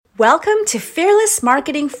Welcome to Fearless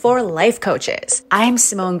Marketing for Life Coaches. I'm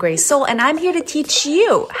Simone Grace Soul, and I'm here to teach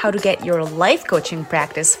you how to get your life coaching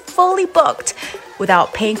practice fully booked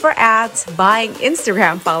without paying for ads, buying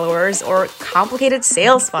Instagram followers, or complicated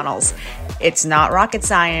sales funnels. It's not rocket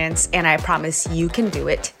science, and I promise you can do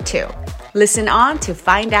it too. Listen on to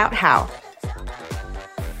find out how.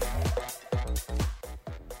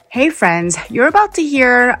 Hey friends, you're about to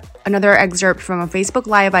hear another excerpt from a Facebook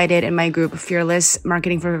Live I did in my group, Fearless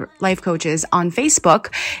Marketing for Life Coaches on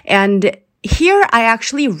Facebook. And here I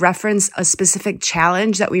actually reference a specific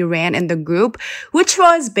challenge that we ran in the group, which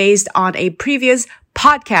was based on a previous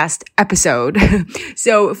podcast episode.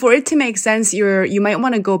 So for it to make sense, you might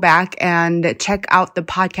want to go back and check out the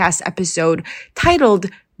podcast episode titled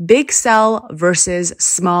Big Sell versus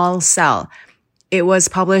Small Sell. It was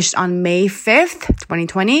published on May 5th,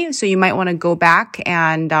 2020. So you might want to go back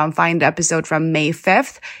and find the episode from May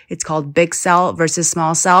 5th. It's called Big Sell versus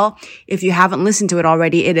Small Sell. If you haven't listened to it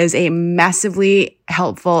already, it is a massively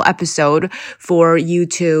helpful episode for you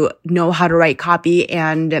to know how to write copy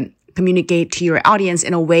and communicate to your audience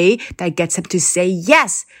in a way that gets them to say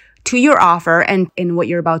yes to your offer. And in what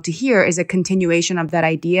you're about to hear is a continuation of that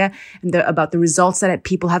idea and about the results that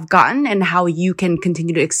people have gotten and how you can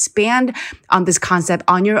continue to expand on this concept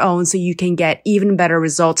on your own so you can get even better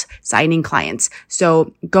results signing clients.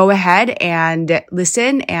 So go ahead and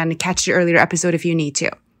listen and catch the earlier episode if you need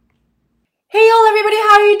to. Hey y'all, everybody,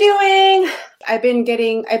 how are you doing?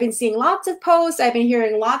 I've been seeing lots of posts. I've been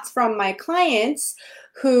hearing lots from my clients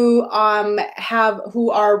who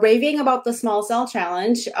are raving about the small sell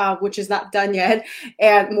challenge, which is not done yet,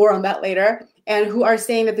 and more on that later, and who are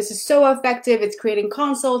saying that this is so effective. It's creating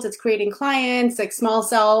consults, it's creating clients, like small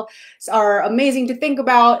sells are amazing to think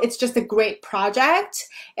about. It's just a great project.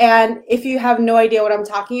 And if you have no idea what I'm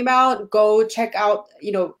talking about, go check out,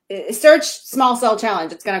 search small sell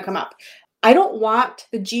challenge. It's going to come up. I don't want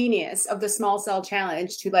the genius of the small sell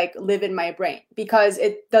challenge to live in my brain because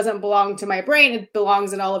it doesn't belong to my brain. It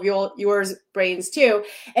belongs in all of yours brains too.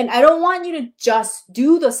 And I don't want you to just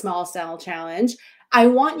do the small sell challenge. I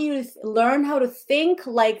want you to learn how to think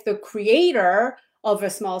like the creator of a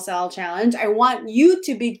small sell challenge. I want you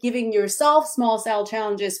to be giving yourself small sell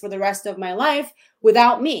challenges for the rest of my life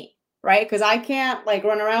without me, right? Because I can't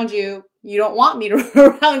run around you. You don't want me to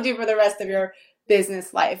run around you for the rest of your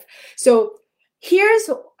business life. So here's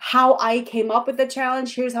how I came up with the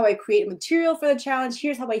challenge. Here's how I create material for the challenge.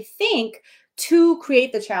 Here's how I think to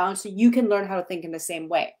create the challenge so you can learn how to think in the same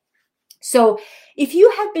way. So if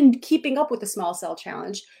you have been keeping up with the small sell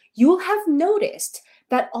challenge, you'll have noticed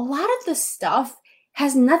that a lot of the stuff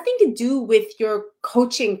has nothing to do with your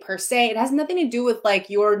coaching per se. It has nothing to do with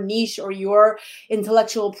your niche or your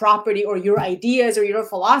intellectual property or your ideas or your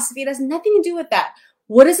philosophy. It has nothing to do with that.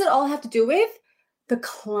 What does it all have to do with? The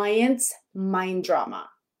client's mind drama.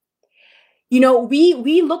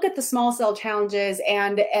 We look at the small sell challenges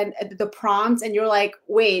and the prompts, and you're like,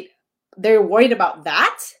 wait, they're worried about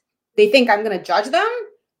that? They think I'm going to judge them?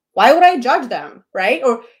 Why would I judge them, right?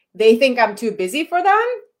 Or they think I'm too busy for them?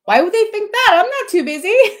 Why would they think that? I'm not too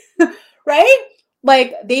busy, right?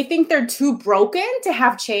 They think they're too broken to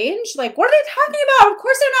have change. What are they talking about? Of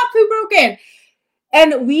course they're not too broken.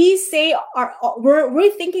 And we say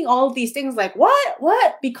we're thinking all of these things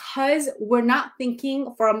what? Because we're not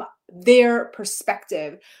thinking from their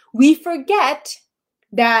perspective. We forget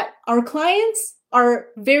that our clients are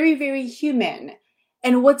very, very human.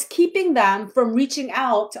 And what's keeping them from reaching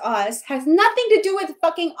out to us has nothing to do with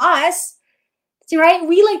fucking us. Right?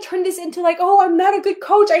 We turn this into oh, I'm not a good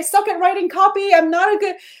coach. I suck at writing copy. I'm not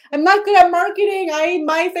good at marketing.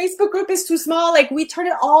 My Facebook group is too small. We turn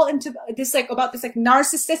it all into this about this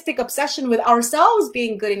narcissistic obsession with ourselves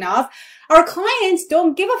being good enough. Our clients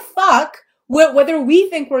don't give a fuck whether we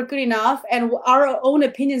think we're good enough and our own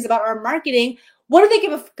opinions about our marketing. What do they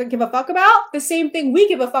give a fuck about? The same thing we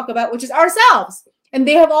give a fuck about, which is ourselves. And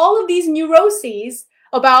they have all of these neuroses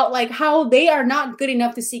about how they are not good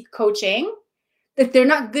enough to seek coaching, that they're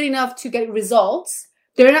not good enough to get results.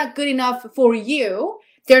 They're not good enough for you.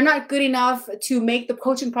 They're not good enough to make the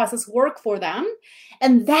coaching process work for them.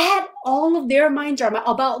 And that all of their mind drama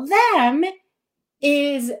about them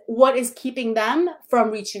is what is keeping them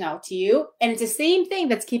from reaching out to you. And it's the same thing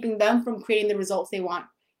that's keeping them from creating the results they want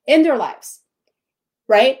in their lives,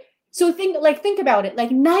 right? So think about it, like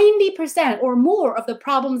 90% or more of the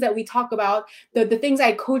problems that we talk about, the things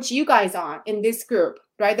I coach you guys on in this group,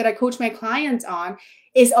 right? That I coach my clients on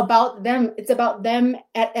is about them. It's about them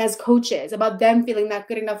as coaches, about them feeling not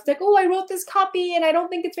good enough. It's like, oh, I wrote this copy and I don't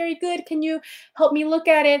think it's very good. Can you help me look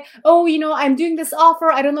at it? Oh, I'm doing this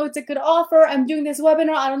offer. I don't know if it's a good offer. I'm doing this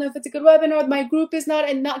webinar. I don't know if it's a good webinar. My group is not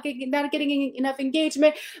getting enough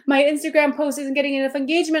engagement. My Instagram post isn't getting enough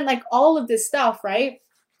engagement. Like all of this stuff, right?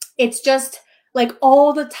 It's just like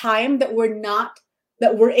all the time that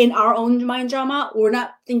we're in our own mind drama, we're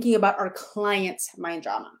not thinking about our client's mind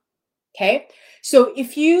drama. Okay. So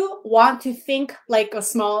if you want to think like a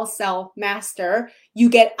small cell master, you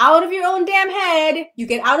get out of your own damn head, you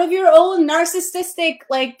get out of your own narcissistic,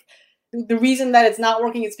 like the reason that it's not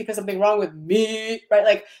working is because something wrong with me, right?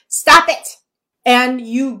 Like, stop it. And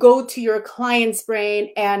you go to your client's brain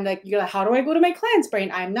and like, you're like, how do I go to my client's brain?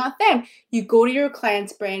 I'm not them. You go to your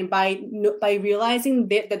client's brain by realizing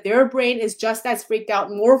that their brain is just as freaked out,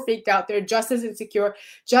 more freaked out. They're just as insecure,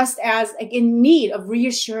 just as like in need of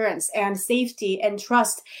reassurance and safety and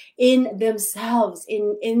trust in themselves,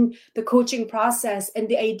 in the coaching process, and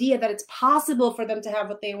the idea that it's possible for them to have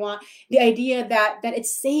what they want, the idea that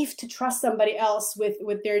it's safe to trust somebody else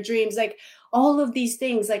with their dreams. Like, all of these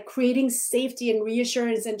things, like creating safety and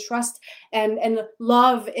reassurance and trust and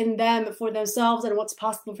love in them for themselves and what's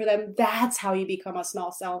possible for them. That's how you become a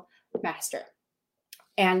small cell master.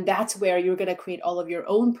 And that's where you're going to create all of your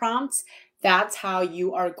own prompts. That's how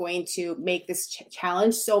you are going to make this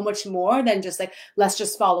challenge so much more than just like, let's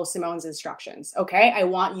just follow Simone's instructions. Okay. I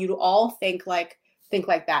want you to all think like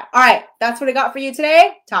that. All right. That's what I got for you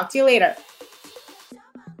today. Talk to you later.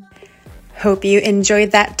 Hope you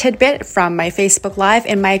enjoyed that tidbit from my Facebook Live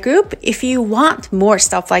in my group. If you want more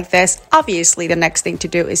stuff like this, obviously the next thing to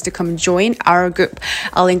do is to come join our group.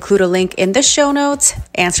 I'll include a link in the show notes,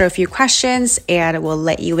 answer a few questions, and we'll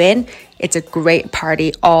let you in. It's a great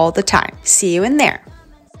party all the time. See you in there.